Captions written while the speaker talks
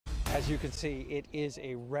As you can see, it is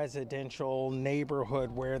a residential neighborhood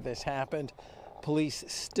where this happened. Police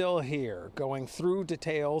still here going through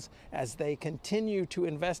details as they continue to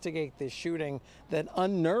investigate this shooting that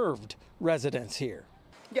unnerved residents here.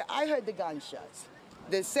 Yeah, I heard the gunshots.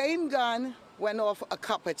 The same gun went off a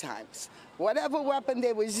couple times. Whatever weapon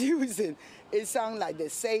they was using, it sounded like the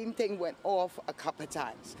same thing went off a couple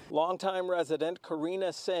times. Longtime resident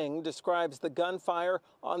Karina Singh describes the gunfire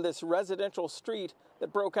on this residential street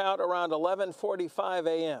that broke out around 11:45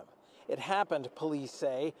 a.m. It happened, police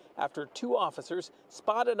say, after two officers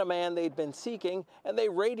spotted a man they'd been seeking and they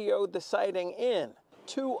radioed the sighting in.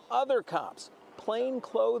 Two other cops,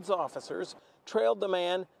 plainclothes officers, trailed the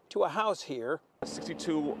man to a house here.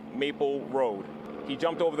 62 Maple Road. He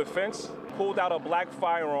jumped over the fence, pulled out a black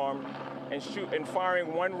firearm, and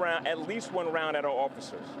firing one round, at least one round at our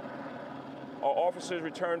officers. Our officers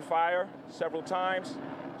returned fire several times,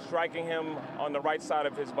 striking him on the right side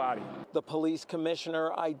of his body. The police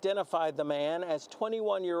commissioner identified the man as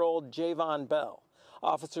 21-year-old Jayvon Bell.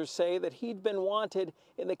 Officers say that he'd been wanted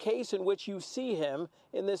in the case in which you see him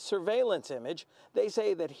in this surveillance image. They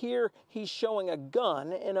say that here he's showing a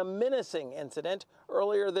gun in a menacing incident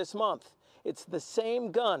earlier this month. It's the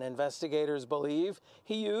same gun, investigators believe,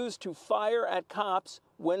 he used to fire at cops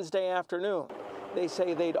Wednesday afternoon. They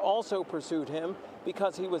say they'd also pursued him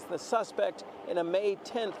because he was the suspect in a May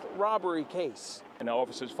 10th robbery case. And the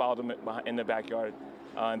officers followed him in the backyard,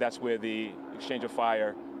 and that's where the exchange of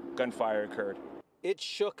gunfire occurred. It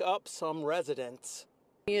shook up some residents.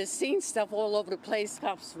 You've seen stuff all over the place,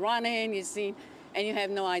 cops running, and you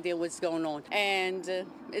have no idea what's going on. And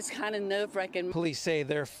it's kind of nerve-wracking. Police say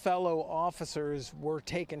their fellow officers were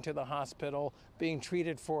taken to the hospital being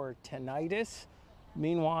treated for tinnitus.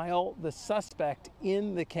 Meanwhile, the suspect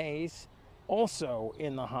in the case also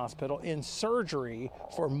in the hospital in surgery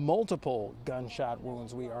for multiple gunshot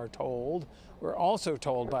wounds, we are told. We're also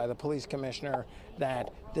told by the police commissioner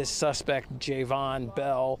that this suspect, Jayvon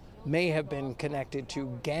Bell, may have been connected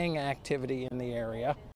to gang activity in the area.